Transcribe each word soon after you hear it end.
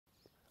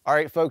All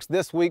right, folks,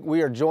 this week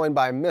we are joined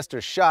by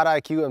Mr. Shot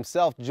IQ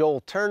himself, Joel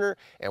Turner,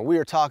 and we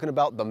are talking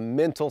about the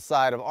mental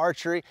side of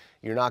archery.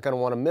 You're not going to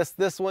want to miss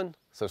this one,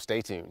 so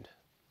stay tuned.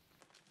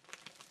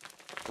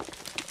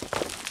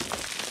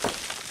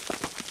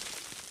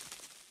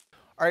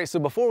 All right, so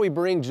before we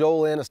bring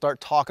Joel in and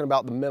start talking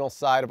about the mental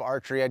side of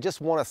archery, I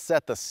just want to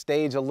set the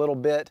stage a little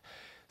bit.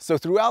 So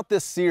throughout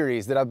this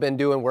series that I've been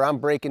doing where I'm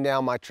breaking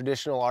down my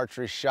traditional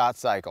archery shot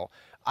cycle,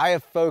 I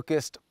have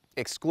focused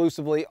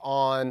exclusively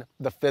on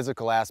the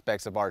physical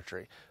aspects of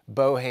archery.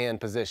 Bow hand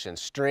position,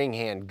 string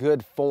hand,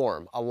 good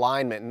form,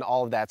 alignment, and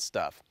all of that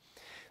stuff.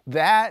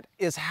 That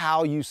is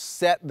how you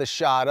set the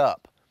shot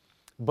up.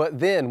 But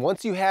then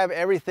once you have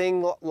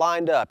everything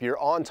lined up, you're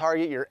on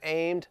target, you're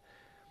aimed,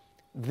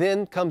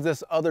 then comes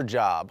this other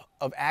job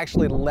of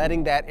actually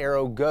letting that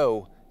arrow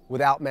go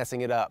without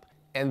messing it up.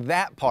 And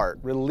that part,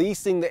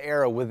 releasing the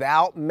arrow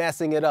without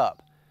messing it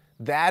up,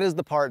 that is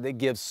the part that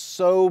gives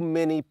so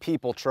many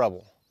people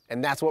trouble.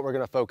 And that's what we're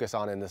going to focus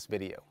on in this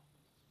video.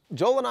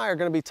 Joel and I are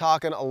going to be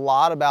talking a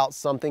lot about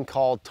something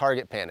called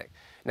target panic.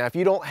 Now, if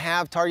you don't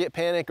have target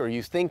panic or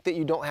you think that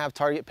you don't have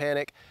target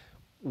panic,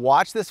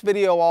 watch this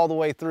video all the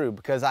way through,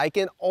 because I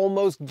can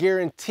almost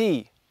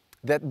guarantee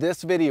that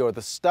this video, or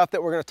the stuff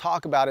that we're going to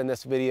talk about in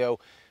this video,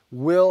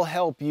 will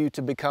help you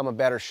to become a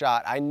better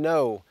shot. I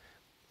know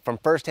from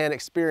firsthand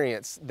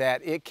experience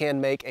that it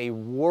can make a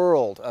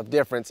world of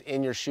difference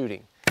in your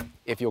shooting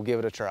if you'll give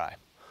it a try.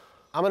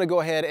 I'm going to go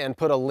ahead and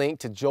put a link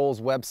to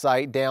Joel's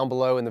website down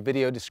below in the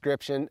video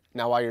description.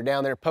 Now, while you're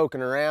down there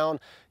poking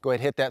around, go ahead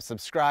and hit that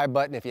subscribe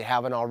button if you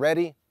haven't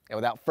already. And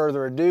without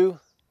further ado,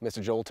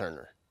 Mr. Joel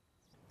Turner.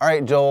 All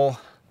right, Joel,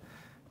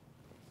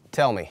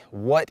 tell me,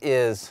 what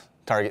is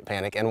target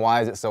panic and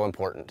why is it so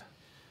important?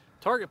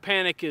 Target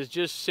panic is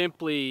just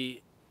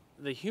simply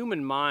the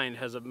human mind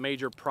has a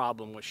major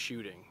problem with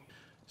shooting.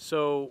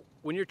 So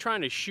when you're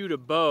trying to shoot a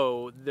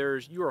bow,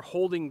 you are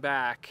holding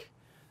back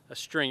a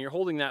string, you're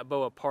holding that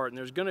bow apart, and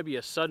there's going to be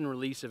a sudden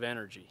release of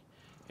energy.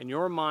 And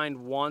your mind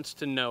wants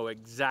to know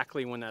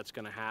exactly when that's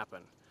going to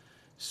happen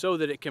so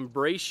that it can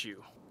brace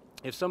you.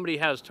 If somebody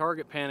has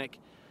target panic,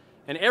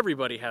 and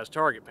everybody has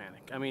target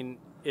panic, I mean,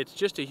 it's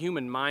just a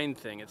human mind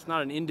thing. It's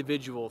not an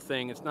individual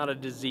thing. It's not a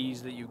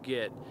disease that you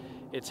get.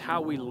 It's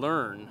how we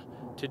learn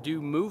to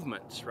do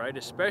movements, right?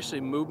 Especially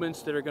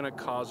movements that are going to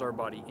cause our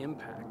body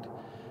impact.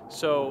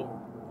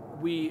 So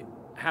we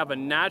have a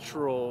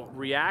natural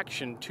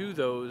reaction to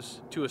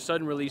those, to a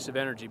sudden release of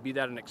energy, be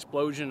that an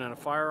explosion in a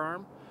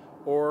firearm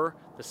or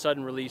the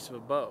sudden release of a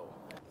bow.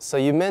 So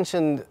you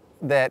mentioned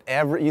that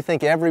you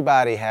think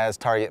everybody has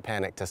target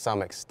panic to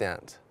some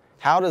extent.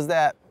 How does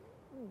that,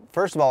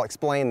 first of all,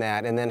 explain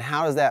that, and then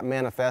how does that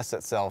manifest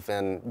itself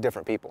in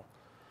different people?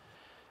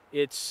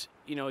 It's,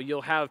 you know,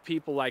 you'll have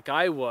people like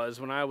I was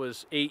when I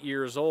was 8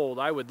 years old.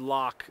 I would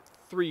lock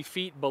 3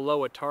 feet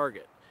below a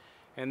target.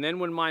 And then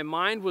when my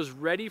mind was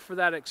ready for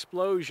that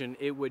explosion,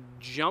 it would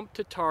jump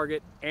to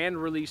target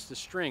and release the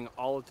string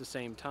all at the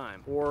same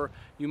time. Or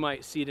you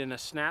might see it in a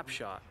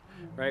snapshot,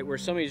 right? Where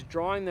somebody's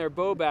drawing their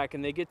bow back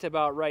and they get to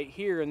about right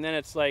here, and then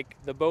it's like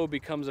the bow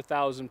becomes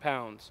 1,000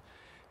 pounds.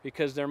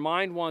 Because their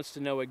mind wants to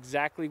know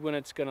exactly when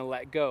it's going to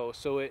let go.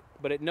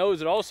 But it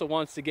knows it also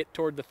wants to get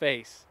toward the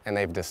face. And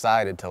they've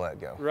decided to let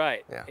go.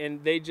 Right. Yeah.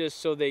 And they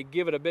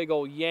give it a big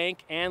old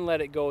yank and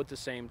let it go at the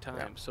same time.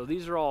 Yeah. So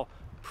these are all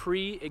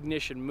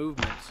pre-ignition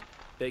movements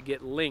that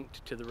get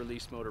linked to the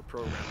release motor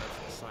program.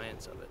 That's the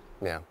science of it.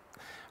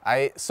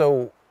 Yeah.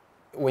 So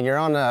when you're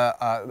on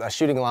a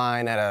shooting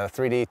line at a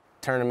 3D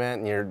tournament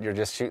and you're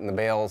just shooting the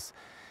bales,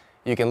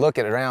 you can look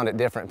around at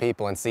different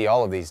people and see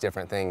all of these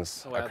different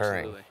things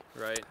occurring. Absolutely.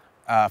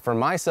 Right. For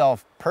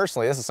myself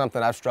personally, this is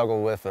something I've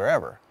struggled with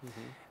forever.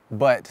 Mm-hmm.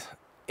 But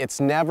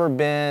it's never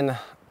been,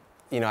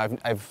 you know,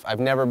 I've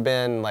never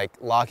been like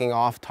locking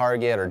off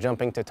target or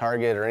jumping to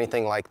target or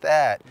anything like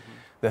that. Mm-hmm.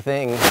 The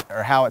thing,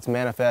 or how it's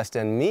manifest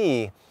in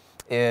me,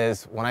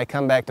 is when I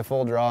come back to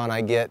full draw and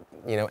I get,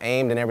 you know,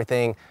 aimed and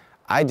everything,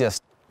 I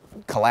just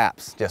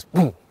collapse, just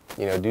boom,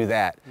 you know, do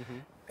that. Mm-hmm.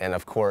 And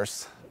of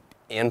course,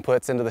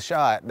 inputs into the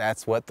shot,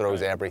 that's what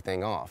throws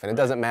everything off. And it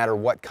doesn't matter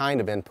what kind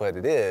of input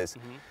it is,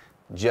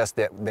 just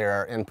that there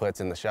are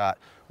inputs in the shot.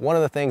 One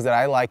of the things that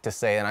I like to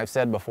say, and I've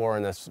said before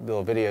in this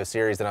little video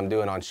series that I'm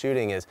doing on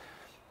shooting, is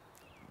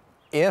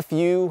if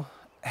you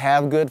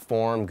have good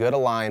form, good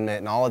alignment,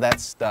 and all of that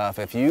stuff,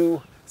 if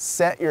you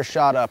set your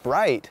shot up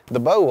right, the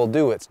bow will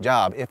do its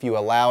job if you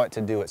allow it to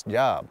do its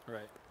job.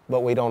 Right. But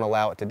we don't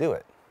allow it to do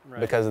it.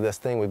 Right. Because of this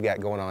thing we've got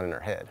going on in our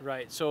head.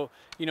 Right. So,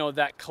 you know,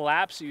 that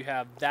collapse you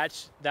have,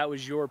 that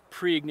was your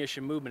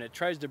pre-ignition movement. It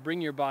tries to bring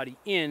your body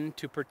in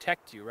to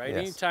protect you, right? Yes.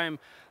 Anytime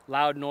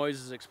loud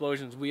noises,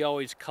 explosions, we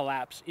always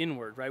collapse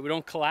inward, right? We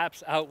don't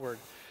collapse outward.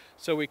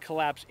 So we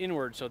collapse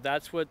inward. So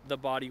that's what the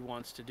body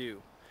wants to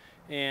do.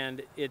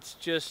 And it's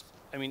just,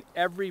 I mean,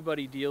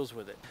 everybody deals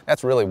with it.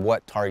 That's really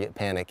what target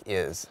panic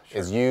is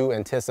you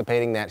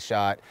anticipating that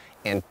shot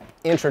and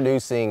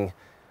introducing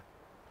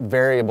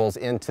variables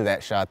into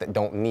that shot that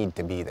don't need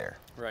to be there.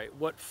 Right.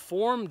 What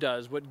form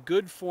does, what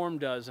good form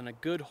does, and a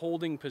good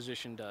holding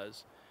position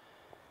does,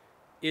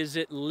 is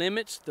it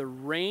limits the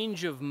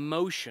range of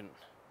motion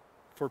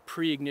for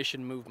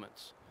pre-ignition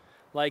movements.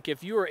 Like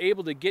if you are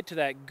able to get to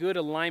that good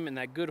alignment,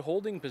 that good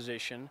holding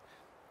position,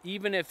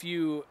 even if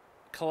you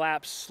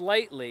collapse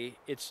slightly,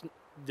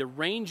 the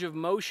range of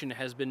motion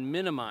has been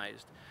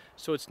minimized.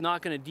 So it's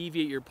not going to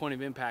deviate your point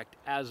of impact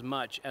as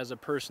much as a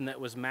person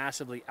that was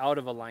massively out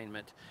of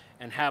alignment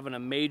and having a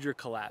major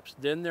collapse.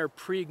 Then their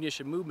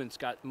pre-ignition movements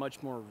got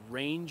much more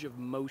range of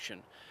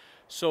motion.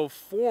 So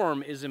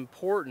form is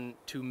important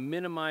to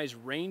minimize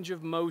range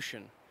of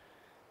motion.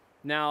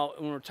 Now,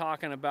 when we're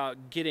talking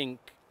about getting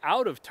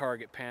out of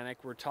target panic,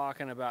 we're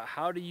talking about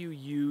how do you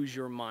use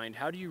your mind?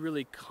 How do you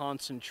really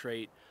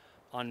concentrate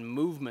on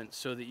movement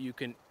so that you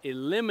can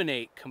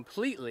eliminate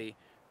completely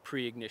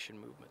pre-ignition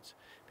movements?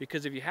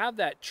 Because if you have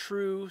that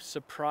true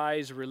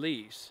surprise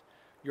release,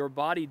 your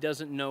body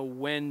doesn't know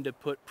when to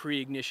put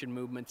pre-ignition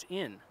movements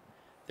in.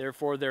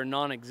 Therefore, they're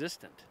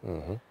non-existent.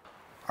 Mm-hmm.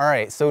 All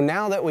right, so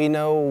now that we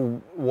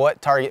know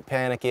what target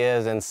panic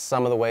is and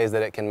some of the ways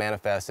that it can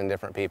manifest in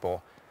different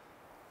people,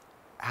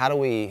 how do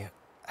we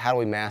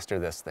master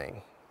this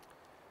thing?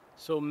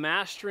 So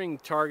mastering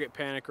target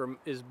panic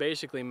is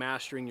basically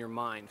mastering your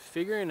mind,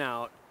 figuring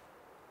out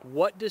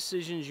what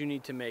decisions you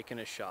need to make in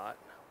a shot,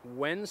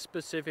 when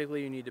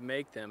specifically you need to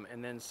make them,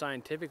 and then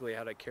scientifically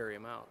how to carry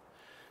them out.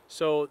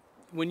 So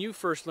when you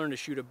first learned to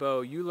shoot a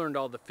bow, you learned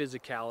all the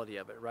physicality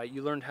of it, right?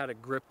 You learned how to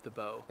grip the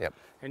bow. Yep.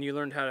 And you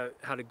learned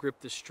how to grip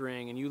the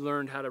string, and you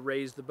learned how to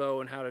raise the bow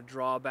and how to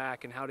draw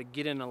back and how to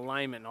get in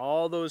alignment,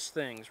 all those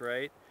things,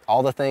 right?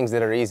 All the things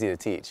that are easy to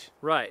teach.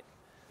 Right.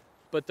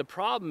 But the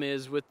problem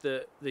is with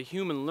the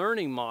human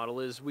learning model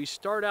is we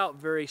start out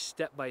very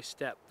step by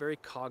step, very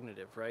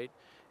cognitive, right?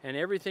 And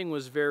everything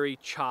was very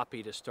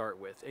choppy to start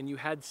with. And you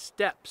had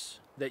steps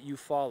that you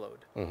followed.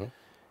 Mm-hmm.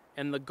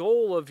 And the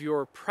goal of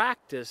your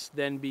practice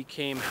then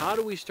became, how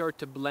do we start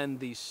to blend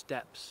these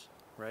steps,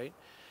 right?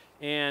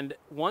 And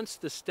once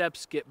the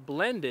steps get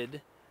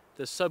blended,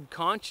 the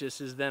subconscious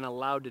is then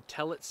allowed to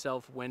tell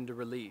itself when to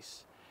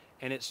release.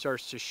 And it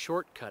starts to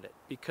shortcut it,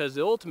 because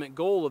the ultimate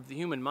goal of the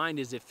human mind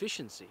is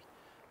efficiency,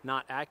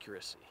 not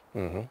accuracy,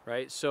 mm-hmm.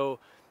 right? So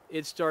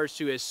it starts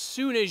to, as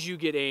soon as you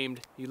get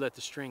aimed, you let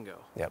the string go,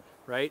 yep.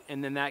 right?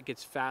 And then that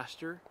gets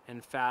faster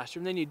and faster,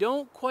 and then you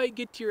don't quite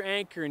get to your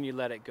anchor and you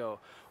let it go.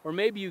 Or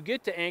maybe you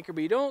get to anchor,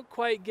 but you don't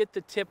quite get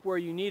the tip where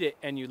you need it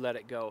and you let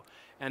it go.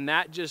 And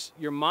that just,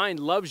 your mind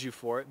loves you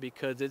for it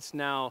because it's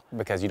now...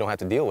 Because you don't have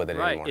to deal with it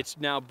anymore. Right, it's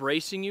now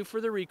bracing you for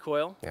the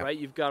recoil, yep. right?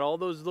 You've got all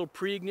those little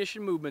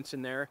pre-ignition movements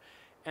in there,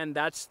 and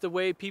that's the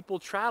way people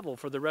travel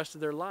for the rest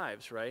of their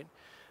lives, right?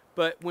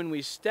 But when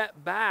we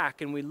step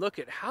back and we look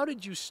at how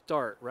did you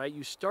start, right?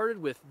 You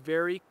started with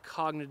very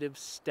cognitive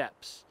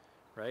steps,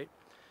 right?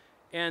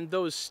 And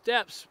those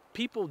steps,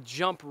 people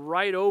jump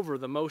right over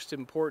the most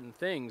important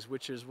things,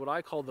 which is what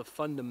I call the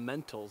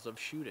fundamentals of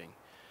shooting.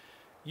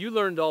 You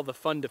learned all the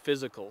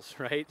fundaphysicals,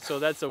 right? So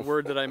that's a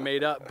word that I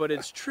made up, but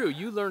it's true.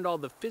 You learned all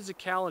the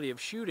physicality of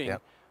shooting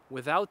yep.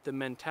 without the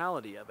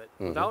mentality of it,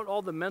 mm-hmm. without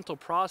all the mental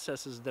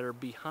processes that are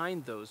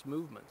behind those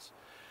movements.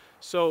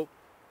 So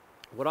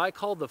what I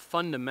call the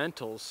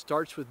fundamentals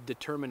starts with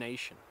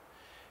determination.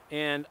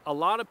 And a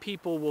lot of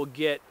people will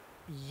get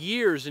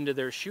years into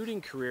their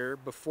shooting career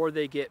before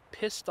they get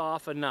pissed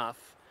off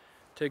enough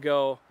to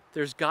go,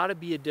 there's got to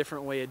be a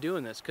different way of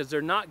doing this, because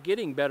they're not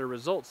getting better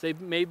results. They've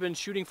maybe been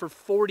shooting for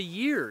 40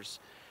 years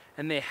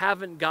and they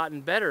haven't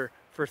gotten better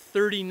for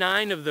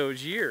 39 of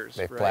those years.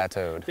 They've right?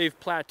 plateaued. They've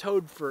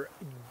plateaued for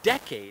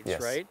decades,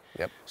 yes. right?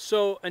 Yep.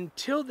 So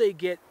until they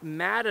get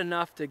mad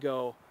enough to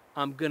go,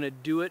 I'm going to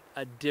do it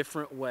a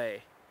different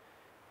way,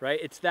 right?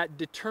 It's that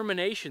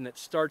determination that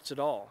starts it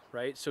all,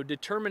 right? So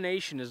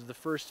determination is the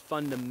first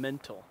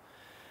fundamental.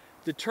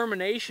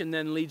 Determination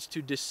then leads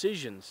to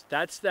decisions.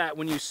 That's that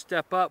when you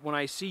step up, when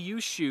I see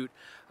you shoot,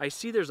 I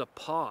see there's a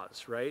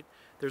pause, right?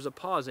 There's a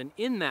pause, and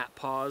in that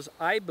pause,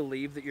 I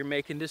believe that you're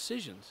making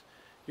decisions.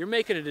 You're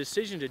making a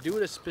decision to do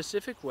it a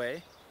specific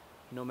way,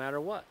 no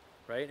matter what,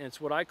 right? And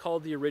it's what I call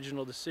the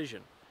original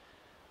decision.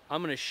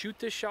 I'm gonna shoot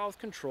this shot with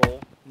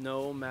control,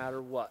 no matter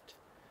what.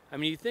 I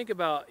mean, you think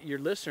about your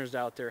listeners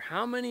out there,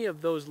 how many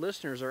of those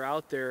listeners are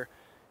out there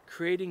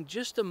creating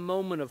just a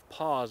moment of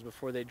pause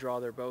before they draw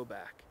their bow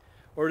back?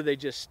 Or do they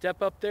just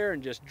step up there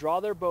and just draw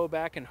their bow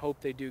back and hope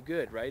they do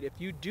good, right? If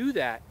you do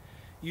that,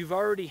 you've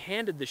already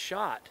handed the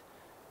shot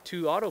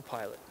to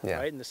autopilot, yeah.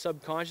 right? And the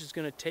subconscious is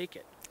gonna take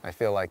it. I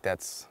feel like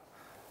that's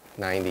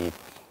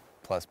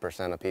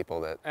 90+% of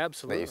people that,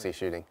 absolutely. that you see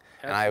shooting.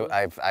 Absolutely.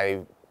 And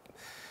I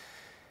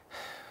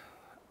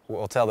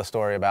we'll tell the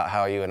story about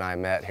how you and I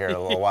met here in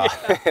a little while,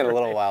 in a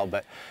little while,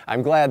 but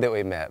I'm glad that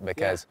we met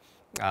because,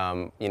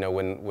 yeah. You know,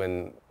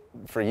 when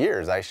for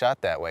years I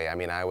shot that way. I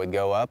mean, I would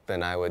go up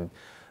and I would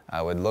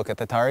look at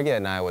the target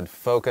and I would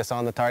focus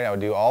on the target. I would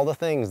do all the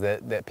things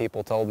that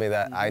people told me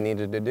that mm-hmm. I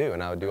needed to do,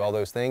 and I would do all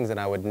those things, and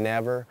I would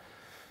never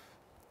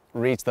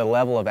reach the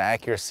level of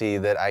accuracy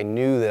that I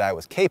knew that I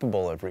was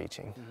capable of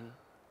reaching. Mm-hmm.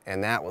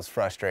 And that was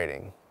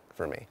frustrating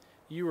for me.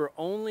 You were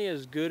only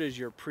as good as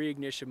your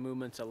pre-ignition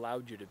movements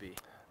allowed you to be.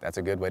 That's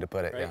a good way to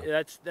put it, right?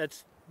 yeah.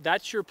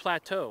 That's your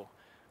plateau.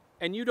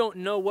 And you don't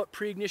know what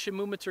pre-ignition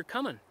movements are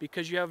coming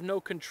because you have no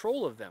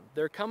control of them.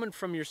 They're coming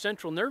from your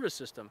central nervous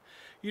system.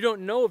 You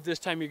don't know if this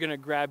time you're going to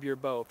grab your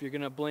bow, if you're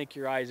going to blink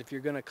your eyes, if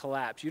you're going to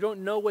collapse. You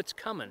don't know what's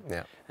coming.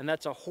 Yeah. And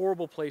that's a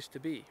horrible place to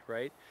be,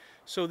 right?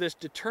 So this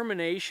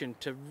determination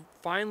to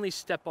finally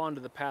step onto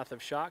the path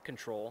of shot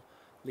control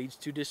leads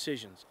to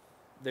decisions.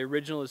 The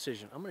original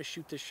decision, I'm going to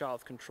shoot this shot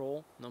with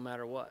control no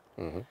matter what.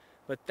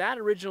 But that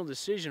original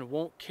decision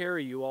won't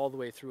carry you all the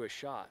way through a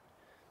shot.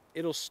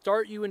 It'll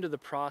start you into the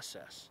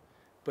process,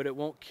 but it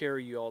won't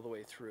carry you all the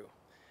way through.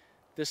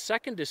 The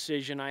second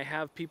decision I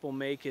have people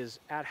make is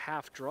at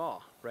half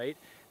draw, right?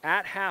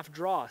 At half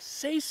draw,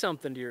 say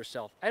something to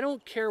yourself. I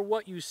don't care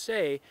what you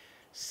say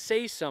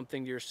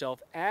something to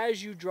yourself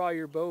as you draw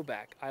your bow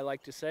back. I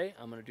like to say,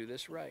 I'm going to do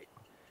this right.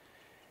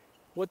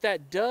 What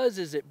that does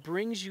is it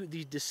brings you,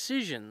 these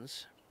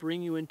decisions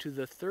bring you into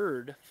the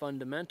third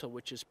fundamental,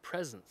 which is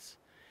presence.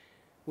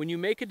 When you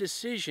make a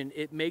decision,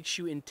 it makes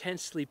you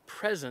intensely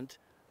present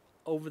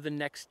over the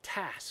next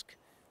task,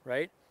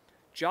 right?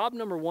 Job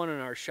number one in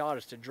our shot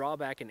is to draw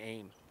back and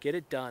aim. Get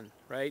it done,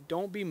 right?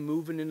 Don't be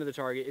moving into the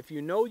target. If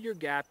you know your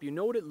gap, you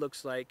know what it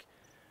looks like,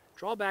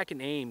 draw back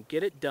and aim,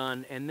 get it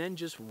done, and then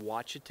just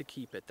watch it to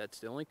keep it. That's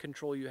the only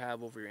control you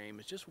have over your aim,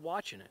 is just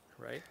watching it,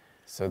 right?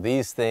 So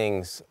these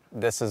things,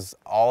 this is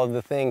all of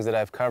the things that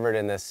I've covered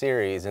in this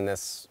series, in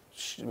this,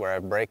 where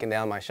I'm breaking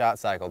down my shot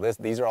cycle.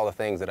 These are all the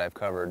things that I've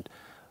covered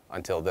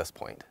until this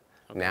point.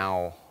 Okay.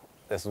 Now,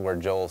 this is where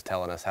Joel's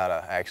telling us how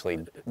to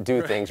actually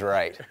do things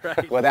right,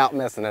 without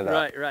messing it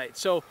up. Right.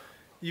 So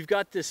you've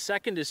got this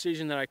second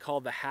decision that I call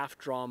the half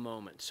draw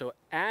moment. So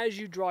as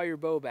you draw your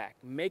bow back,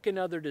 make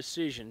another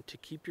decision to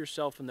keep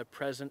yourself in the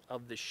present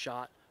of the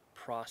shot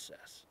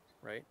process,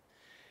 right?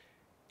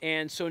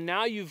 And so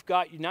now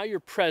now you're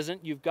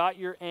present, you've got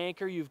your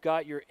anchor, you've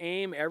got your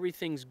aim,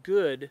 everything's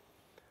good.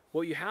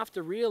 What you have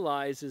to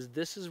realize is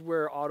this is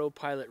where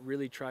autopilot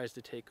really tries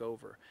to take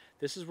over.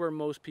 This is where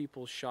most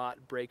people's shot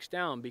breaks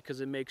down,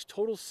 because it makes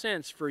total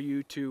sense for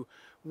you to,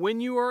 when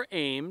you are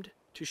aimed,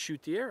 to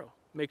shoot the arrow.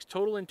 Makes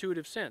total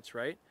intuitive sense,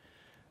 right?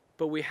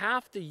 But we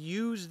have to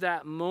use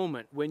that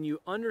moment when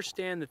you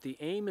understand that the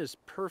aim is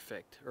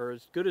perfect, or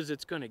as good as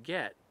it's going to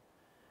get.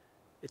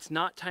 It's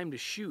not time to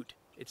shoot.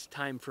 It's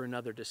time for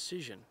another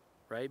decision,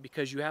 right?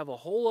 Because you have a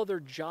whole other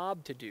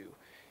job to do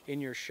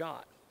in your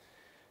shot.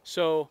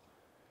 So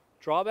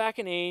draw back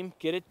and aim,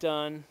 get it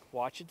done,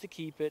 watch it to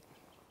keep it.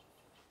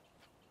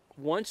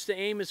 Once the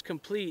aim is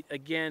complete,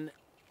 again,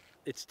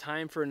 it's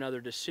time for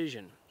another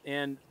decision.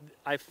 And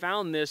I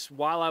found this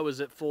while I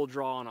was at full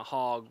draw on a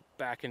hog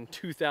back in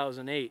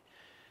 2008.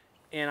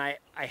 And I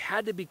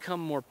had to become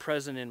more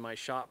present in my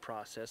shot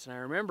process. And I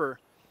remember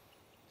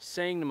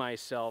saying to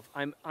myself,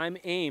 I'm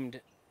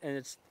aimed, and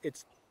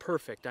it's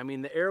perfect. I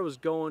mean, the arrow's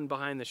going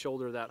behind the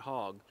shoulder of that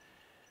hog.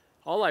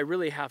 All I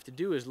really have to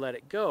do is let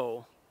it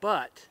go,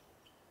 but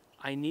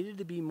I needed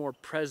to be more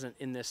present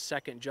in this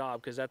second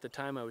job, because at the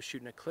time I was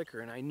shooting a clicker,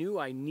 and I knew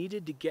I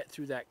needed to get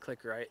through that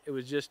clicker.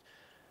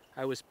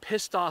 I was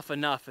pissed off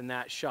enough in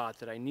that shot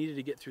that I needed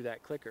to get through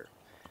that clicker,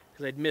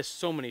 because I'd missed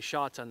so many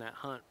shots on that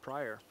hunt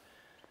prior.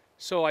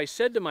 So I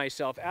said to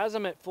myself, as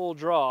I'm at full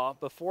draw,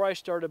 before I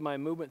started my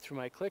movement through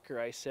my clicker,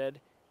 I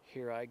said,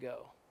 here I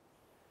go.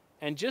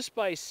 And just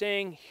by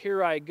saying,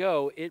 here I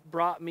go, it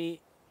brought me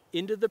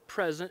into the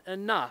present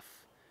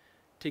enough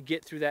to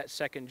get through that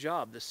second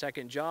job. The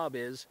second job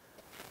is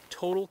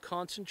total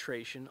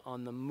concentration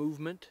on the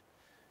movement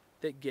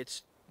that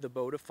gets the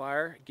bow to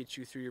fire, gets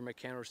you through your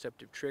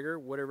mechanoreceptive trigger,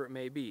 whatever it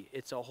may be.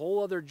 It's a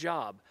whole other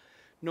job.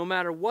 No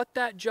matter what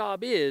that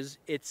job is,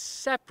 it's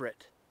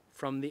separate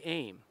from the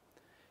aim.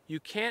 You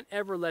can't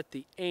ever let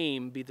the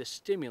aim be the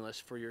stimulus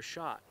for your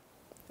shot.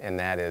 And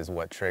that is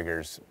what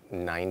triggers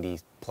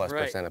 90+%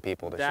 of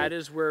people to shoot. That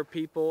is where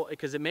people,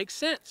 because it makes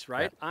sense,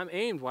 right? Yeah. I'm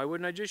aimed, why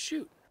wouldn't I just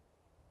shoot?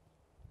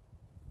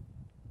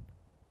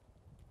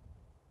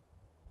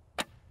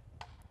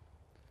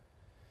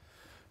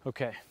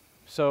 Okay,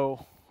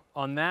 so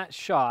on that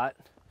shot,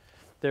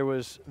 there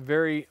was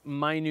very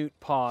minute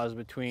pause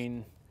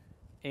between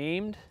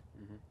aimed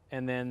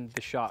and then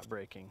the shot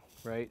breaking,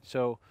 right?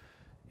 So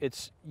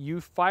you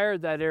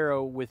fired that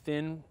arrow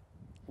within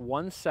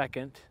 1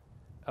 second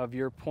of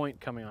your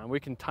point coming on. We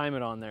can time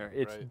it on there.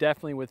 It's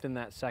definitely within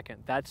that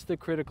second. That's the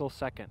critical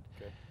second.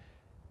 Okay.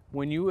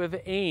 When you have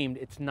aimed,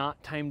 it's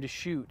not time to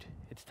shoot.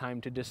 It's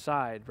time to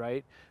decide,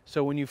 right?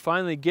 So when you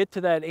finally get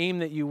to that aim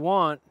that you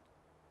want,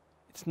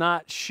 it's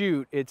not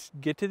shoot, it's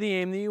get to the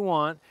aim that you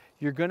want.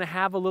 You're gonna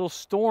have a little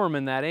storm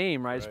in that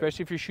aim, right?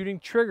 Especially if you're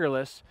shooting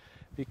triggerless,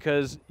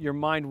 because your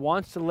mind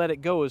wants to let it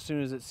go as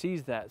soon as it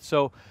sees that.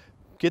 So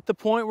get the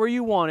point where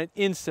you want it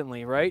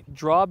instantly, right?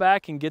 Draw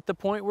back and get the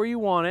point where you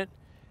want it.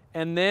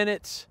 And then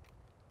it's,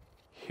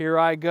 here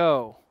I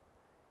go.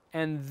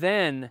 And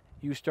then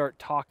you start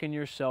talking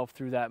yourself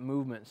through that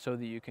movement so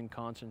that you can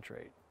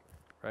concentrate,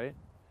 right?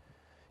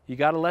 You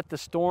got to let the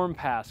storm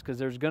pass, because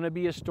there's going to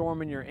be a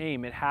storm in your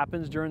aim. It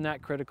happens during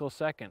that critical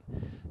second.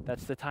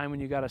 That's the time when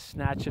you got to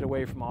snatch it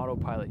away from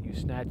autopilot. You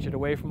snatch it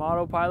away from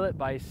autopilot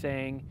by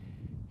saying,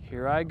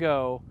 here I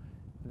go,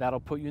 That'll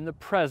put you in the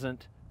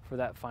present for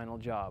that final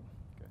job,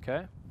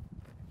 okay?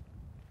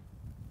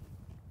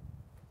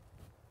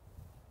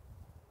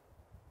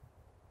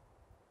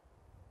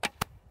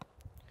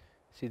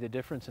 See the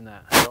difference in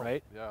that,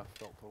 right? Yeah,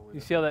 felt totally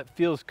You see how that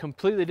feels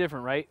completely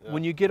different, right? Yeah.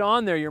 When you get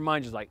on there, your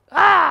mind is like,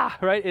 ah,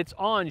 right? It's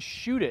on,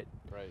 shoot it,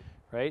 Right.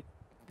 right?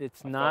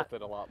 It's I not.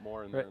 felt it a lot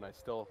more in right. there, and I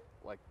still,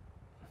 like,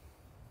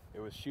 it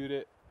was shoot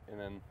it, and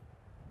then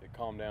it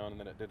calmed down, and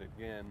then it did it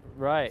again.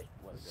 Right.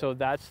 Let it go. So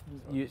that's,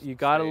 So you just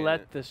got to stay in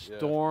let it. the Yeah.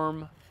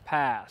 storm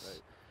pass.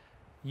 Right.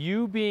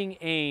 You being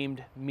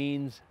aimed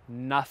means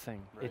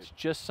nothing. Right. It's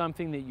just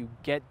something that you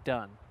get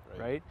done, Right.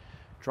 right?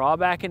 Draw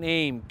back and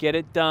aim, get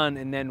it done,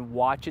 and then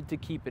watch it to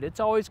keep it. It's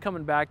always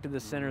coming back to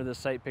the center of the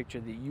sight picture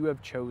that you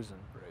have chosen,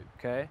 Right.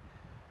 okay?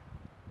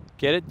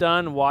 Get it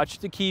done, watch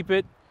to keep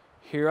it.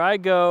 Here I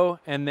go,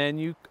 and then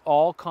you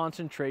all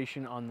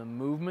concentration on the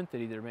movement that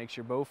either makes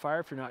your bow fire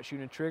if you're not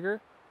shooting a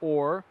trigger,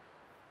 or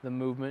the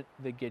movement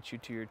that gets you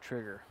to your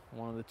trigger,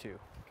 one of the two,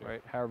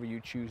 right? However you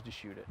choose to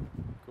shoot it.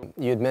 Cool.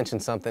 You had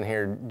mentioned something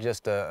here,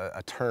 just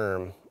a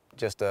term,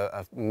 just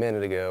a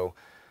minute ago.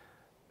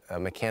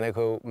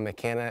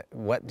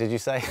 What did you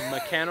say?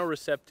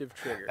 Mechanoreceptive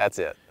trigger. That's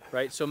it.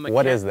 Right, so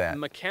What is that?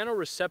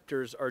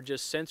 Mechanoreceptors are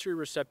just sensory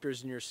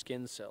receptors in your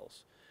skin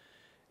cells.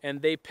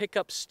 And they pick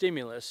up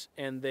stimulus,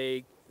 and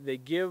they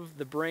give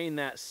the brain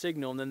that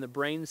signal, and then the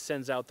brain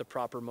sends out the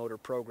proper motor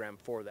program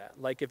for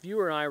that. Like if you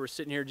or I were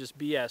sitting here just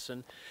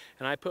BSing,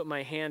 and I put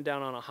my hand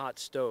down on a hot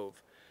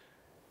stove,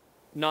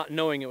 not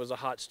knowing it was a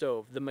hot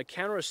stove, the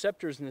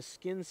mechanoreceptors in the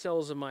skin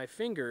cells of my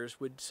fingers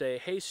would say,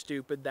 hey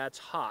stupid, that's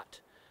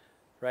hot,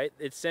 right?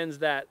 It sends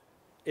that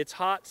it's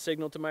hot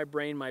signal to my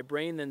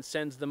brain then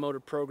sends the motor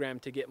program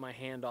to get my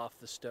hand off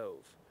the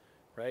stove,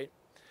 right?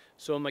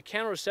 So a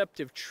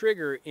mechanoreceptive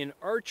trigger in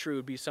archery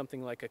would be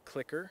something like a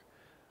clicker,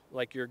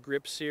 like your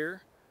grip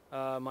sear,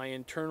 my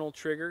internal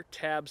trigger,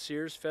 tab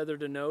sears, feather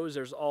to nose,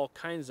 there's all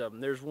kinds of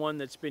them. There's one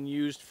that's been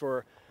used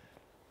for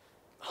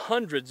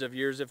hundreds of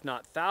years, if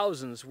not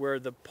thousands, where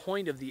the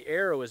point of the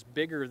arrow is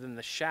bigger than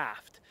the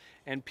shaft,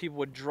 and people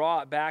would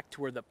draw it back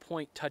to where the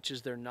point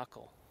touches their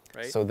knuckle.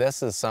 Right? So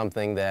this is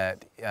something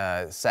that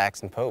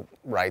Saxon Pope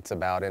writes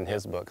about in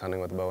his book, Hunting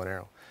with a Bow and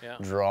Arrow. Yeah.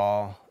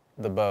 Draw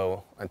the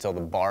bow until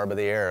the barb of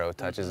the arrow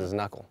touches his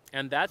knuckle.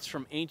 And that's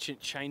from ancient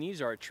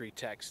Chinese archery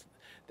text.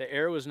 The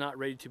arrow is not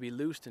ready to be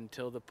loosed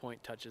until the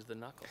point touches the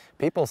knuckle.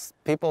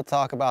 People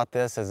talk about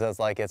this as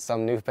like it's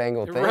some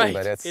newfangled thing, right.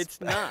 but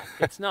it's not.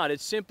 It's not.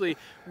 It's simply,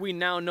 we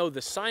now know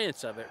the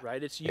science of it,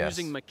 right? It's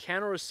using Yes.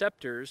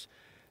 mechanoreceptors.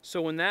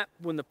 So when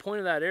the point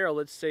of that arrow,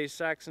 let's say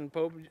Saxon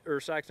or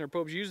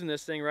Pope's using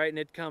this thing, right, and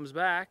it comes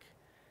back,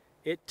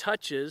 it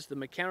touches, the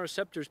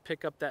mechanoreceptors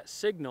pick up that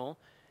signal,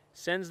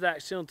 sends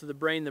that signal to the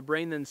brain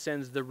then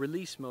sends the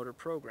release motor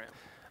program.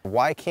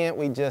 Why can't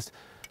we just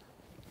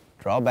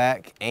draw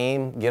back,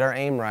 aim, get our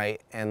aim right,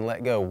 and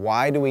let go?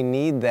 Why do we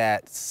need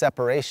that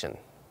separation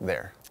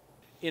there?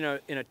 In a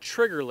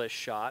triggerless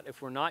shot,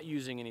 if we're not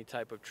using any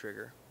type of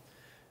trigger,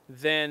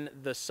 then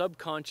the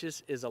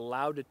subconscious is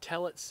allowed to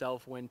tell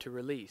itself when to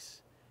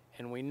release.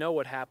 And we know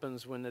what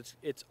happens when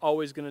it's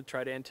always going to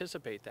try to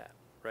anticipate that,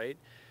 right?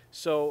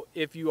 So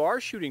if you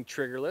are shooting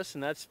triggerless,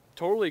 and that's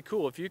totally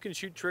cool, if you can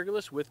shoot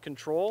triggerless with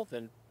control,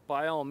 then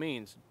by all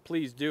means,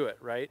 please do it,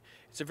 right?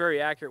 It's a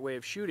very accurate way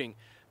of shooting,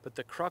 but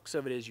the crux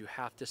of it is you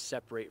have to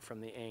separate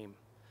from the aim.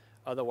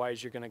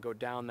 Otherwise, you're going to go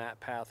down that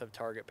path of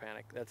target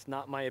panic. That's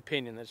not my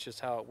opinion, that's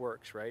just how it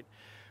works, right?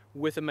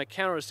 With a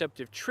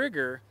mechanoreceptive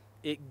trigger,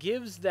 it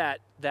gives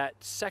that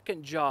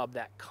second job,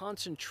 that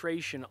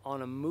concentration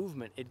on a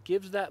movement, it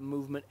gives that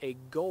movement a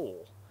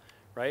goal,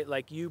 right?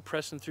 Like you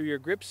pressing through your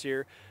grip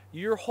sear,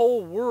 your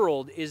whole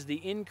world is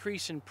the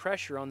increase in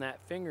pressure on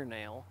that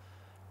fingernail,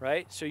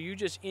 right? So you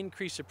just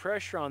increase the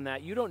pressure on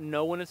that. You don't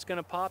know when it's going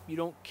to pop. You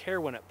don't care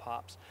when it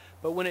pops.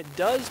 But when it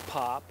does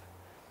pop,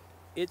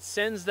 it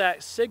sends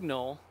that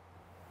signal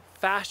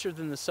faster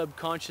than the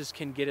subconscious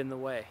can get in the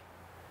way.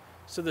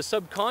 So the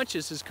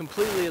subconscious is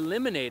completely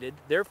eliminated,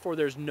 therefore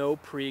there's no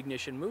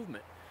pre-ignition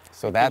movement.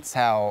 So that's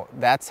how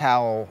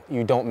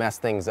you don't mess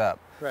things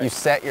up. Right. You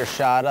set your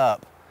shot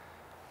up,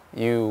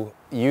 you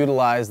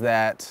utilize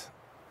that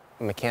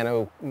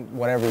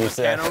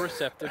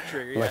Mechanoreceptive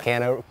trigger, yeah.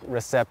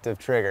 Mechanoreceptive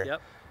trigger.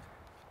 Yep.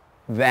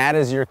 That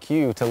is your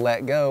cue to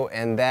let go,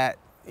 and that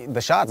the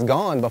shot's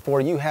gone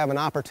before you have an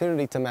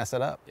opportunity to mess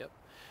it up. Yep.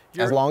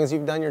 As long as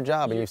you've done your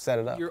job and you've set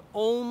it up. You're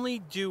only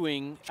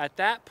doing, at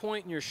that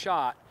point in your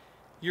shot,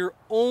 your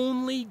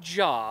only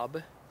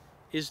job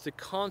is to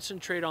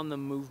concentrate on the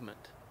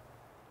movement.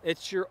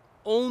 It's your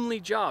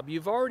only job.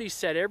 You've already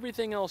set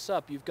everything else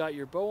up. You've got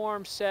your bow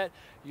arm set,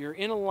 you're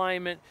in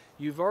alignment,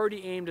 you've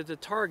already aimed at the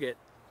target.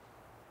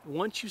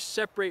 Once you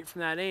separate from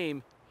that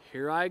aim,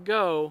 here I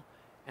go,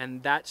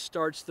 and that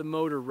starts the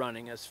motor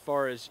running as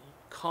far as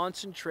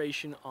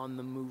concentration on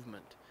the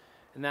movement.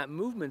 And that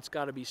movement's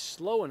got to be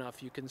slow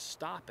enough you can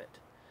stop it.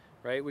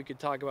 Right? We could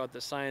talk about the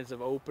science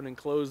of open and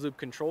closed loop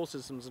control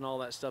systems and all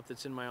that stuff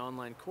that's in my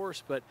online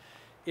course, but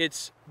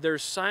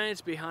there's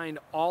science behind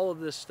all of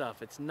this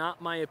stuff. It's not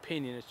my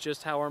opinion, it's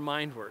just how our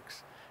mind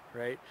works.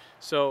 right?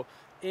 So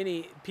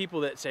any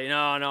people that say,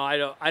 no, no,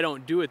 I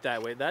don't do it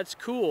that way, that's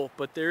cool,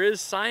 but there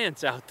is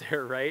science out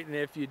there, right? And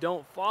if you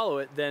don't follow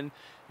it, then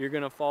you're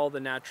going to follow the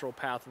natural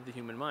path of the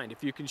human mind.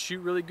 If you can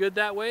shoot really good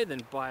that way,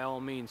 then by all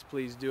means,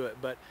 please do it.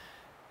 But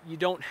you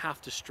don't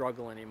have to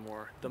struggle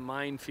anymore. The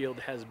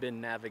minefield has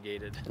been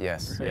navigated.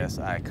 Yes, right? yes,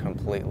 I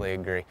completely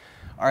agree.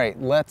 All right,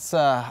 let's,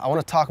 I want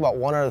to talk about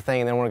one other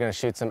thing and then we're going to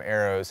shoot some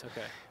arrows.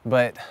 Okay.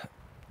 But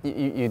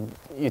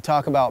you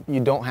talk about you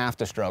don't have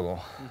to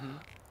struggle.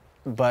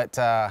 Mm-hmm. But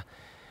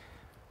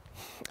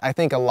I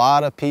think a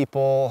lot of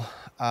people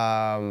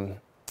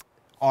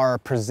are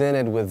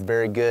presented with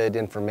very good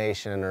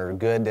information or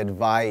good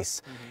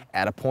advice mm-hmm.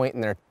 at a point in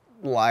their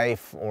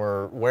life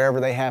or wherever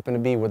they happen to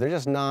be where they're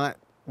just not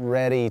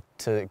ready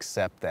to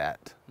accept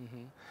that.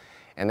 Mm-hmm.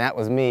 And that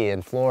was me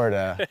in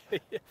Florida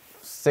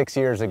 6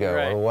 years ago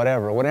right. or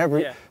whatever. Whenever.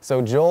 Yeah.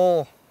 So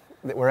Joel,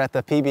 we're at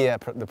the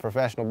PBS, the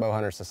Professional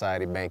Bowhunter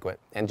Society banquet,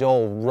 and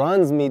Joel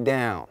runs me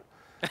down,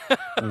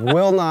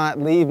 will not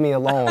leave me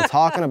alone,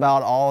 talking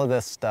about all of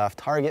this stuff,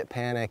 target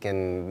panic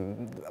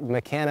and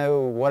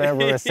mechano whatever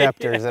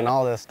receptors yeah. and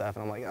all this stuff.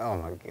 And I'm like, oh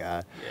my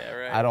God, yeah,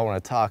 right. I don't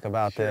want to talk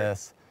about sure.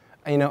 this.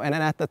 You know, and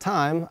at the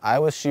time, I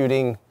was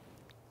shooting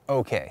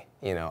okay.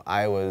 You know,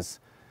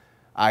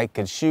 I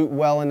could shoot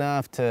well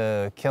enough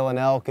to kill an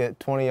elk at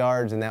 20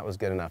 yards, and that was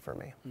good enough for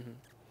me. Mm-hmm.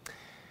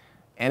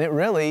 And it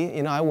really,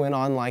 you know, I went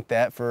on like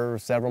that for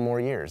several more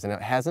years. And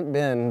it hasn't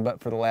been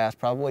but for the last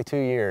probably 2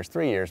 years,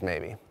 3 years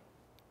maybe,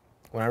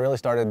 when I really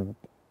started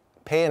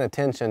paying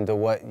attention to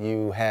what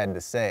you had to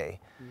say.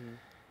 Mm-hmm.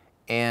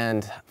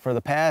 And for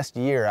the past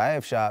year, I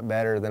have shot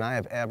better than I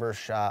have ever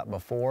shot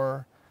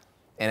before.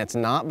 And it's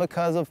not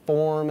because of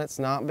form, it's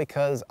not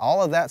because,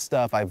 all of that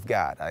stuff I've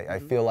got. I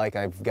feel like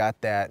I've got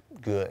that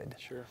good.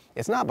 Sure.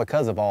 It's not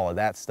because of all of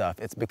that stuff,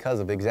 it's because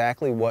of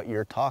exactly what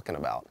you're talking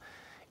about.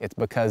 It's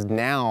because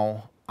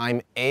now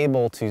I'm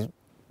able to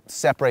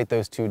separate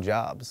those two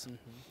jobs. Mm-hmm.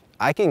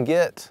 I can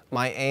get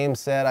my aim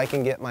set, I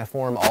can get my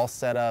form all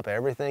set up,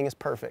 everything is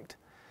perfect.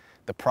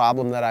 The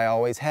problem that I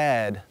always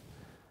had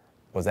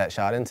was that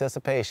shot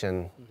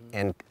anticipation mm-hmm.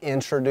 and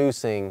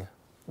introducing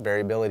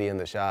variability in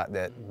the shot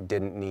that mm-hmm.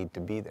 didn't need to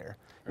be there.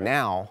 Right.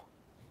 Now,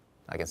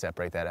 I can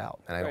separate that out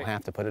and I don't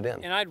have to put it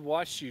in. And I'd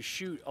watched you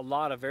shoot a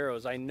lot of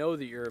arrows. I know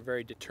that you're a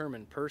very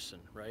determined person,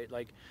 right?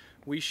 Like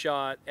we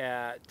shot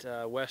at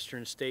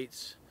Western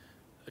States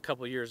a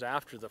couple of years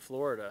after the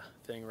Florida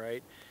thing,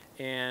 right?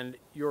 And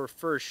your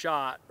first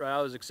shot, right?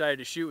 I was excited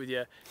to shoot with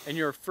you, and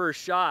your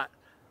first shot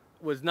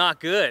was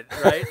not good,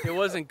 right? It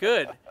wasn't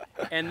good.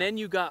 And then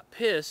you got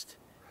pissed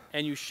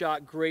and you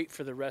shot great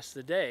for the rest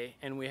of the day.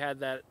 And we had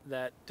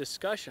that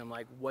discussion,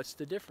 like, what's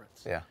the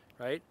difference? Yeah.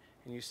 Right?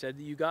 And you said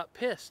that you got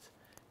pissed,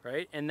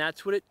 right? And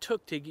that's what it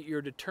took to get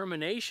your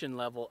determination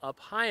level up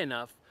high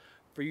enough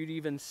for you to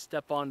even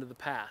step onto the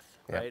path,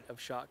 yeah. right, of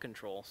shot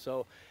control.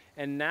 So,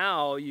 and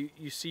now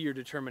you see your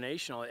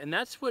determination on it. And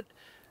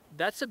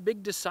that's a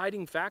big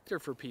deciding factor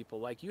for people.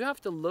 Like, you have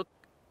to look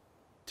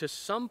to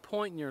some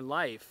point in your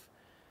life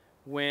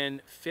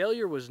when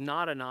failure was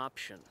not an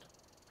option,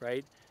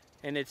 right?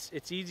 And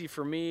it's easy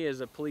for me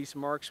as a police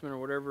marksman or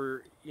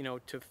whatever, you know,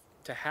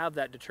 to have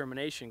that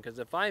determination, because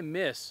if I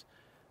miss,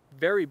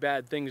 very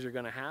bad things are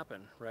going to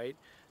happen, right?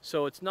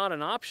 So it's not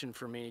an option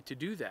for me to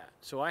do that.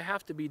 So I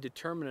have to be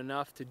determined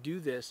enough to do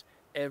this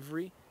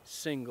every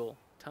single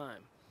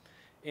time.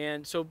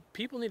 And so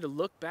people need to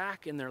look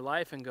back in their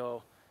life and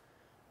go,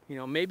 you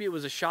know, maybe it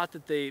was a shot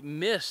that they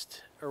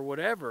missed or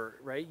whatever,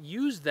 right?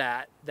 Use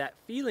that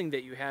feeling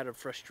that you had of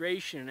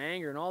frustration and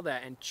anger and all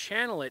that and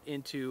channel it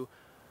into,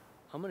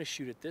 I'm going to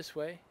shoot it this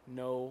way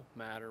no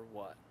matter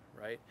what,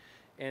 right?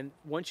 And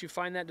once you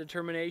find that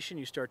determination,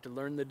 you start to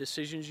learn the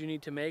decisions you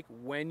need to make,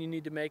 when you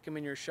need to make them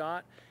in your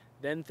shot,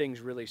 then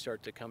things really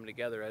start to come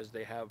together as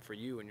they have for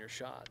you in your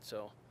shot.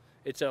 So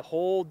it's a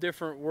whole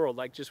different world,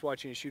 like just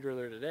watching you shoot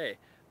earlier today.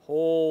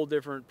 Whole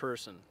different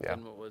person yeah.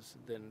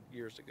 than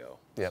years ago.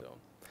 Yep. So,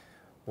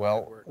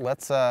 well,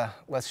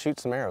 let's shoot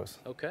some arrows.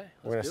 Okay.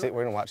 We're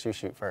gonna watch you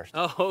shoot first.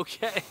 Oh,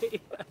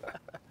 okay.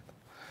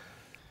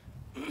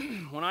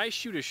 When I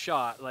shoot a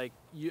shot, like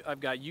I've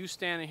got you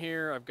standing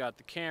here, I've got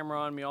the camera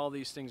on me, all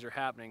these things are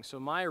happening. So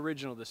my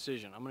original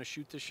decision, I'm going to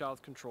shoot this shot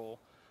with control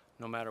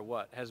no matter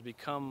what, has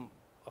become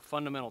a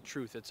fundamental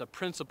truth. It's a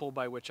principle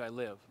by which I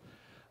live.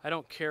 I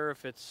don't care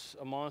if it's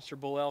a monster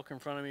bull elk in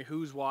front of me,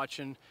 who's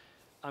watching,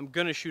 I'm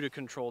going to shoot a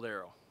controlled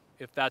arrow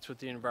if that's what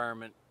the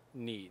environment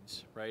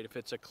needs, right? If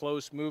it's a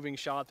close moving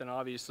shot, then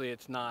obviously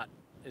it's not,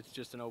 it's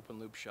just an open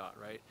loop shot,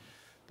 right?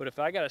 But if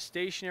I got a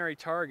stationary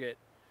target,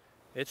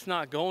 it's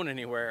not going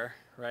anywhere,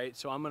 right?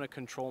 So I'm going to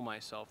control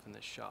myself in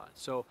this shot.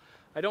 So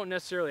I don't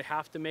necessarily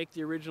have to make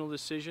the original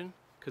decision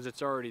because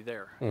it's already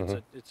there. Mm-hmm.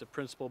 It's a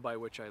principle by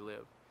which I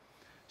live.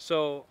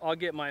 So I'll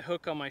get my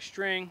hook on my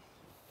string,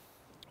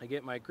 I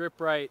get my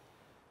grip right,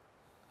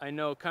 I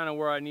know kind of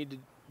where I need to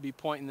be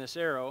pointing this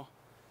arrow,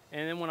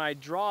 and then when I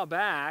draw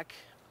back,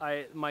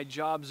 my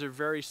jobs are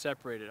very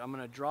separated. I'm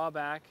going to draw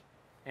back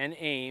and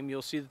aim,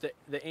 you'll see that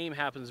the aim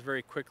happens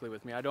very quickly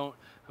with me. I'm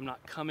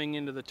not coming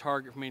into the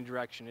target from any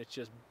direction. It's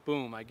just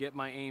boom, I get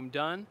my aim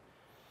done,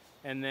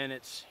 and then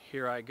it's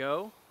here I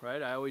go,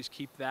 right? I always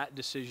keep that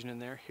decision in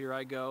there, here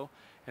I go,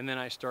 and then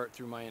I start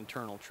through my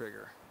internal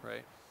trigger,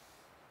 right?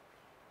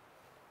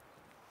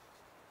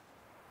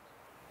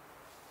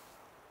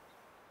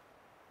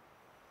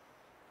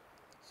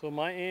 So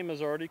my aim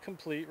is already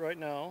complete right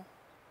now.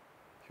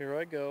 Here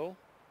I go.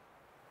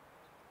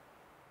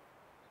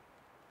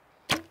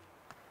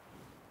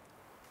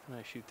 And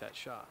I shoot that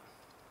shot.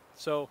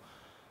 So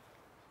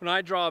when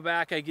I draw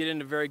back, I get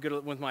into very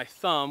good, with my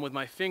thumb, with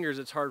my fingers,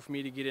 it's hard for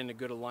me to get into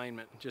good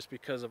alignment just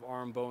because of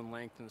arm bone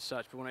length and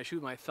such. But when I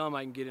shoot my thumb,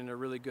 I can get into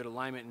really good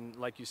alignment. And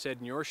like you said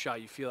in your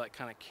shot, you feel that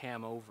kind of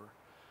cam over.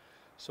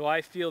 So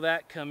I feel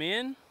that come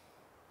in,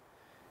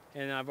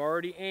 and I've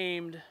already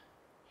aimed.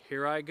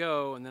 Here I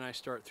go, and then I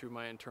start through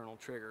my internal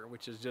trigger,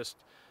 which is just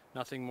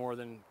nothing more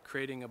than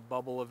creating a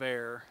bubble of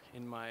air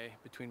in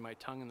between my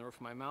tongue and the roof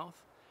of my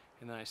mouth.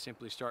 And then I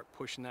simply start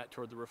pushing that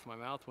toward the roof of my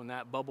mouth. When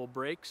that bubble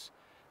breaks,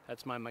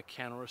 that's my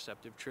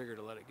mechanoreceptive trigger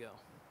to let it go.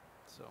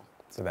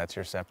 So that's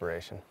your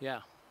separation.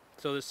 Yeah.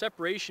 So the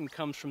separation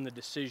comes from the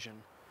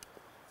decision.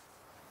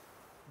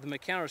 The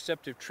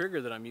mechanoreceptive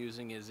trigger that I'm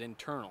using is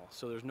internal,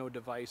 so there's no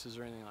devices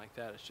or anything like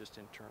that. It's just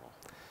internal.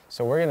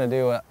 So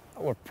we're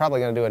probably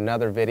gonna do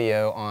another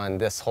video on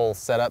this whole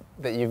setup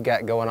that you've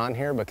got going on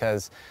here,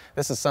 because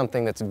this is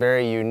something that's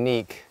very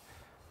unique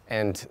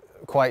and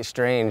quite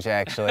strange,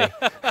 actually.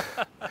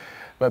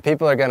 But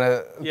people are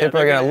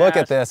gonna look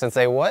at this and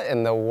say, "What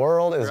in the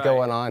world is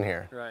going on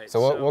here?" Right.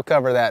 So we'll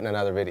cover that in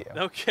another video.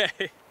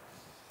 Okay.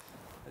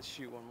 Let's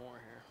shoot one more here.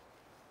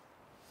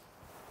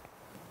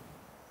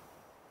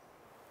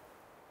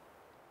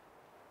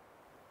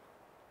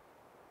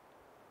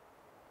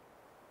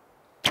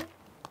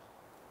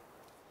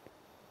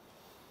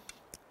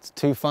 It's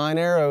 2 fine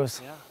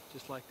arrows. Yeah,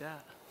 just like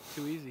that.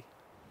 Too easy.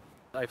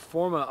 I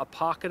form a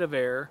pocket of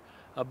air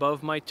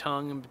above my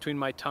tongue and between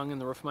my tongue and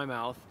the roof of my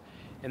mouth,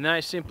 and then I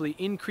simply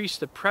increase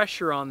the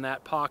pressure on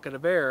that pocket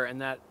of air, and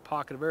that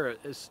pocket of air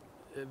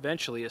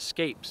eventually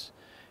escapes,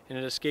 and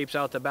it escapes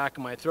out the back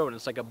of my throat, and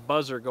it's like a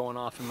buzzer going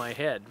off in my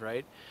head,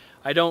 right?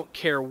 I don't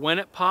care when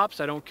it pops,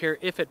 I don't care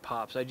if it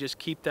pops, I just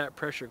keep that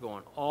pressure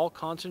going. All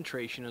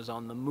concentration is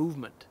on the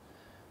movement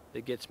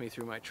that gets me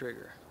through my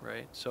trigger,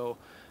 right? So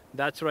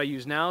that's what I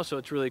use now, so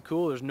it's really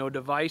cool. There's no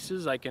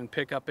devices. I can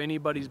pick up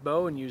anybody's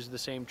bow and use the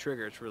same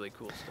trigger. It's really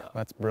cool stuff.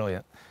 That's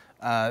brilliant.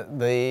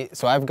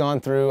 So I've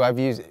gone through,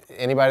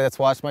 anybody that's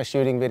watched my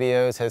shooting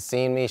videos has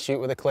seen me shoot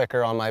with a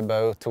clicker on my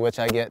bow, to which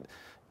I get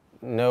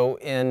no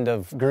end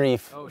of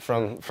grief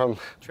from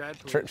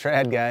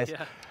trad guys,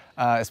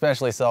 Yeah.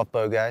 Especially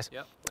self-bow guys.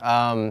 Yep.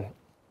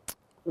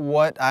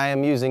 What I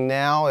am using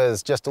now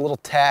is just a little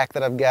tack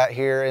that I've got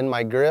here in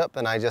my grip,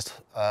 and I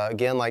just,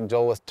 again, like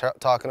Joel was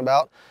talking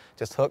about,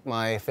 just hook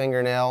my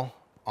fingernail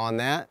on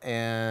that,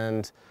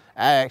 and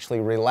I actually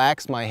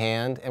relax my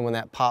hand, and when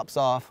that pops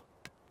off,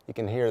 you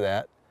can hear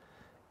that.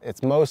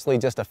 It's mostly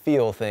just a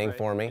feel thing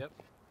for me. Yep.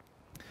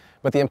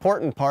 But the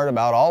important part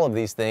about all of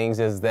these things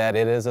is that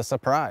it is a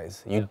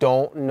surprise. You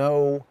don't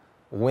know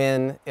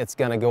when it's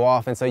gonna go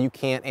off, and so you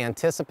can't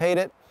anticipate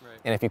it. Right.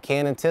 And if you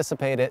can't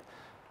anticipate it,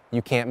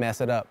 you can't mess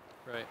it up.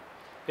 Right.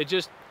 It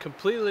just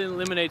completely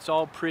eliminates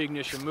all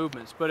pre-ignition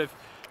movements. But if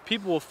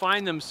people will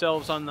find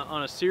themselves on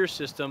a sear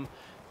system,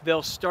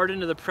 they'll start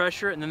into the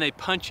pressure and then they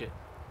punch it.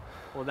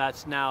 Well,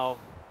 that's now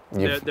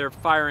they're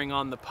firing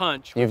on the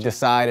punch. You've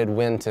decided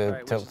when to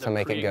make it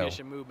go.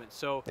 Pre-ignition movement.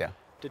 So yeah.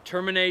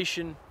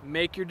 Determination,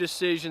 make your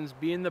decisions,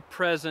 be in the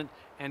present,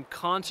 and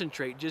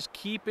concentrate. Just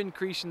keep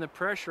increasing the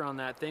pressure on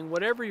that thing,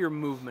 whatever your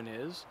movement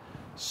is,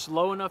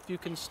 slow enough you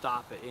can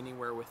stop it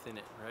anywhere within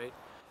it, right?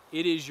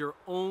 It is your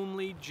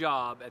only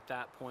job at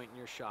that point in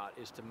your shot,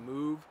 is to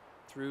move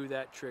through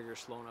that trigger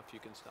slow enough you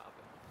can stop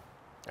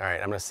it. All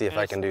right, I'm gonna see if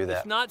I can do that.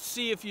 It's not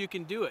see if you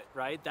can do it,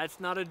 right? That's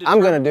not a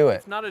I'm gonna do it.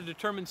 It's not a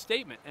determined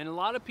statement. And a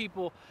lot of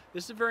people,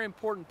 this is a very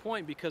important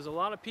point, because a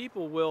lot of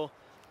people will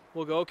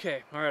go,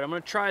 okay, all right, I'm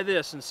gonna try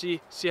this and see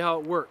how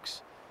it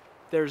works.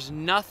 There's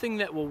nothing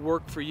that will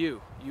work for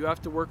you. You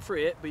have to work for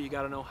it, but you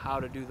gotta know how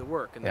to do the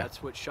work. And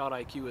that's what Shot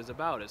IQ is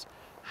about, is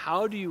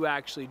how do you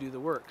actually do the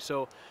work?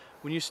 So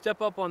when you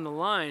step up on the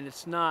line,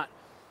 it's not,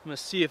 I'm gonna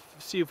see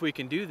if we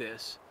can do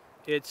this.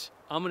 It's,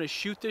 I'm gonna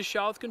shoot this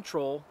shot with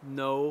control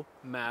no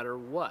matter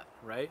what,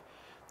 right?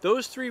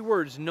 Those 3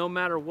 words, no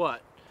matter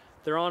what,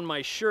 they're on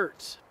my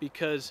shirts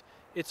because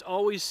it's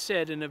always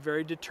said in a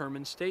very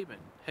determined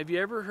statement. Have you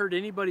ever heard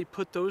anybody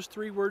put those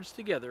 3 words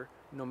together,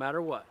 no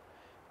matter what,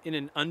 in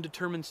an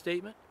undetermined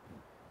statement?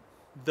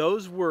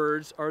 Those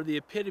words are the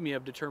epitome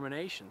of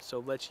determination. So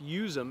let's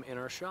use them in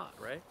our shot,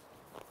 right?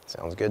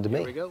 Sounds good to me.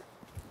 Here we go.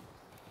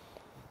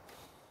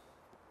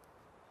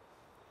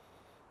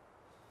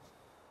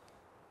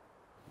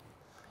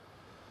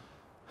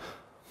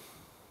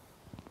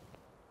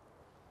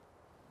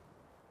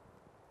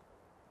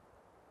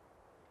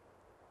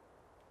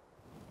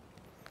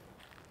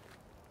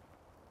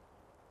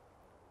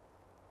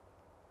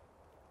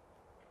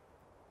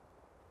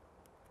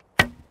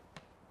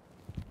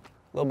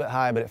 A little bit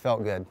high, but it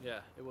felt good. Yeah,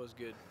 it was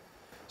good.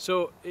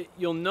 So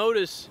you'll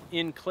notice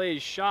in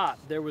Clay's shot,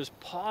 there was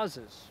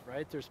pauses,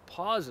 right? There's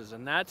pauses,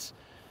 and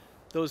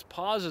those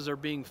pauses are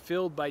being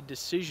filled by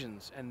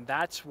decisions, and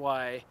that's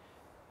why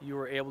you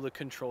were able to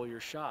control your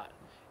shot.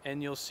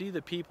 And you'll see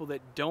the people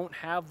that don't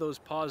have those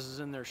pauses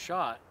in their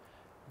shot,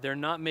 they're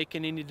not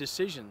making any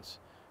decisions.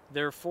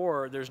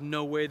 Therefore, there's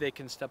no way they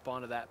can step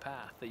onto that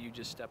path that you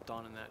just stepped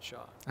on in that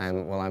shot.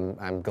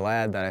 I'm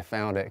glad that I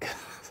found it.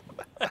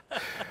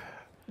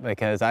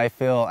 Because I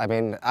feel, I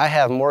mean, I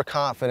have more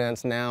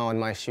confidence now in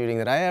my shooting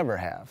than I ever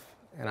have.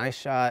 And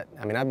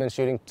I've been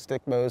shooting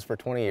stick bows for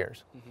 20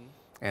 years.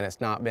 And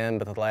it's not been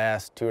but the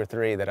last 2 or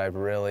 3 that I've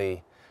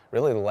really the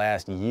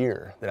last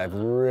year that I've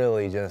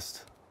really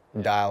just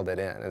dialed it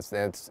in.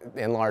 It's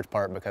in large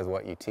part because of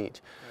what you teach.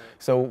 Right.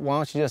 So why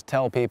don't you just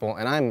tell people,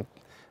 and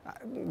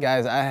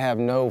guys, I have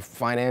no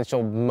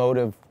financial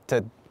motive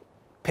to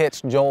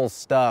pitch Joel's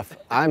stuff.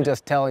 I'm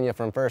just telling you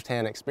from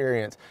firsthand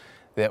experience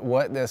that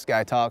what this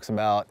guy talks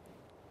about,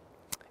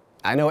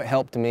 I know it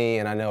helped me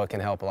and I know it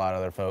can help a lot of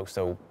other folks.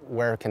 So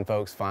where can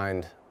folks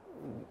find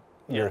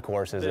your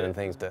courses and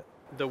things that?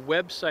 The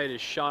website is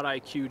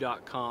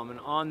shotiq.com, and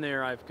on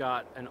there I've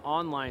got an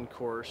online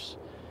course,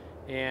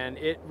 and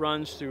it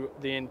runs through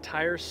the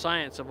entire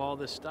science of all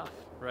this stuff,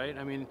 right?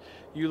 I mean,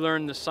 you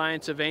learn the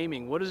science of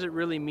aiming. What does it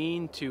really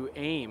mean to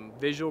aim?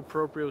 Visual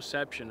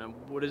proprioception, and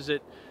what does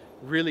it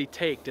really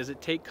take? Does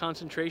it take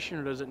concentration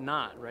or does it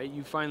not, right?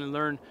 You finally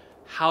learn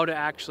how to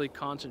actually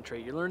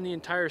concentrate. You learn the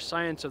entire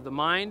science of the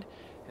mind,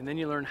 and then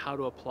you learn how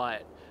to apply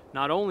it.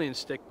 Not only in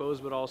stick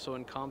bows, but also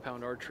in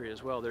compound archery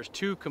as well. There's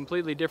 2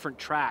 completely different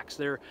tracks.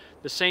 They're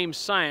the same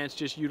science,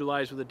 just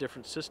utilized with a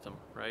different system,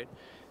 right?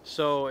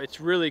 So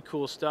it's really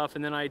cool stuff.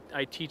 And then I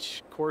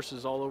teach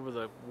courses all over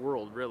the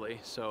world,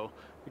 really. So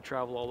we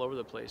travel all over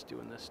the place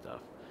doing this stuff.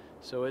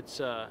 So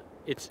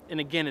and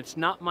again, it's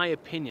not my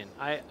opinion.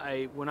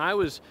 When I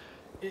was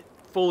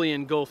fully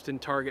engulfed in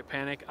target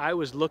panic, I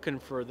was looking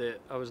for the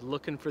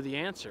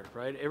answer,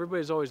 right?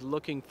 Everybody's always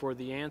looking for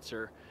the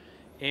answer,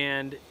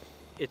 and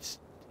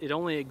it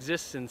only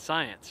exists in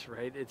science,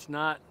 right? It's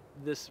not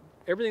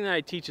everything that I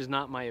teach is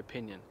not my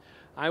opinion.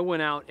 I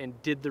went out and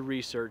did the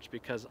research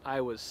because I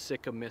was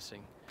sick of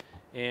missing.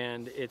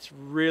 And it's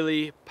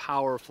really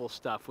powerful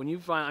stuff. When you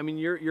find, I mean,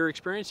 you're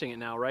experiencing it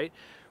now, right?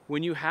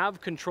 When you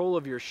have control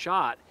of your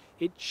shot,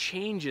 it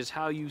changes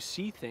how you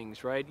see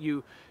things, right?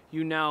 You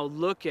now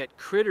look at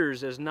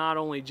critters as not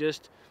only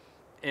just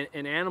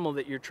an animal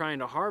that you're trying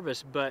to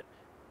harvest, but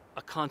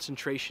a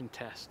concentration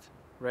test,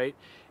 right?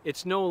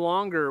 It's no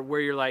longer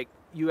where you're like,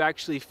 you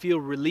actually feel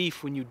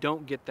relief when you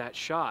don't get that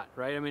shot,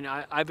 right? I mean,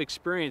 I've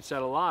experienced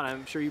that a lot.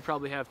 I'm sure you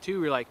probably have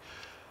too. You're like,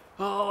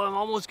 oh, I'm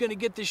almost gonna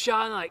get the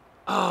shot, and like,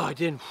 oh, I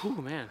didn't,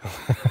 whew, man,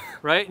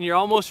 right? And you're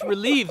almost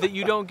relieved that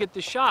you don't get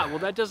the shot. Well,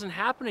 that doesn't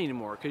happen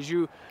anymore because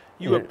you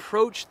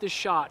approach the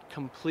shot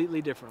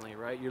completely differently,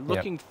 right? You're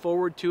looking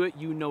forward to it.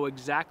 You know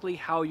exactly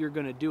how you're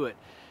gonna do it.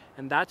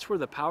 And that's where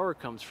the power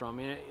comes from.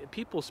 I mean,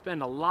 people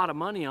spend a lot of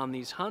money on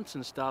these hunts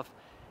and stuff,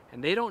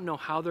 and they don't know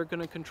how they're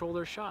going to control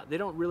their shot. They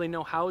don't really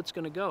know how it's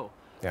going to go.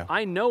 Yeah.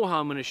 I know how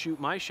I'm going to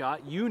shoot my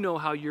shot. You know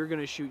how you're going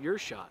to shoot your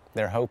shot.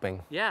 They're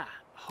hoping. Yeah,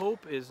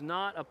 hope is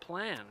not a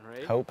plan,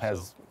 right? Hope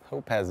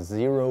has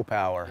zero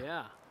power.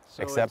 Yeah.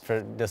 So except for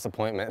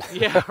disappointment.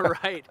 Yeah,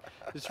 right.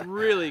 It's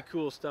really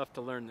cool stuff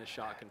to learn this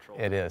shot control.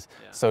 It is.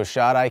 Yeah. So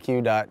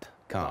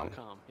shotiq.com.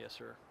 Yes,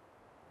 sir.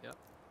 Yep.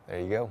 There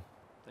you go.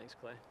 Thanks,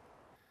 Clay.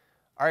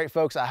 All right,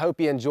 folks, I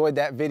hope you enjoyed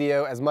that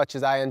video as much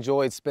as I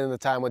enjoyed spending the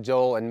time with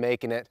Joel and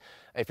making it.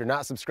 If you're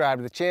not subscribed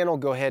to the channel,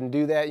 go ahead and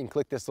do that. You can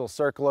click this little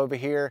circle over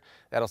here.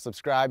 That'll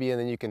subscribe you, and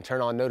then you can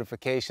turn on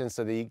notifications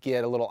so that you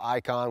get a little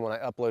icon when I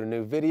upload a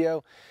new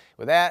video.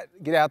 With that,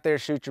 get out there,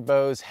 shoot your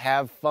bows,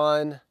 have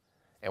fun,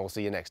 and we'll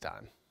see you next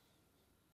time.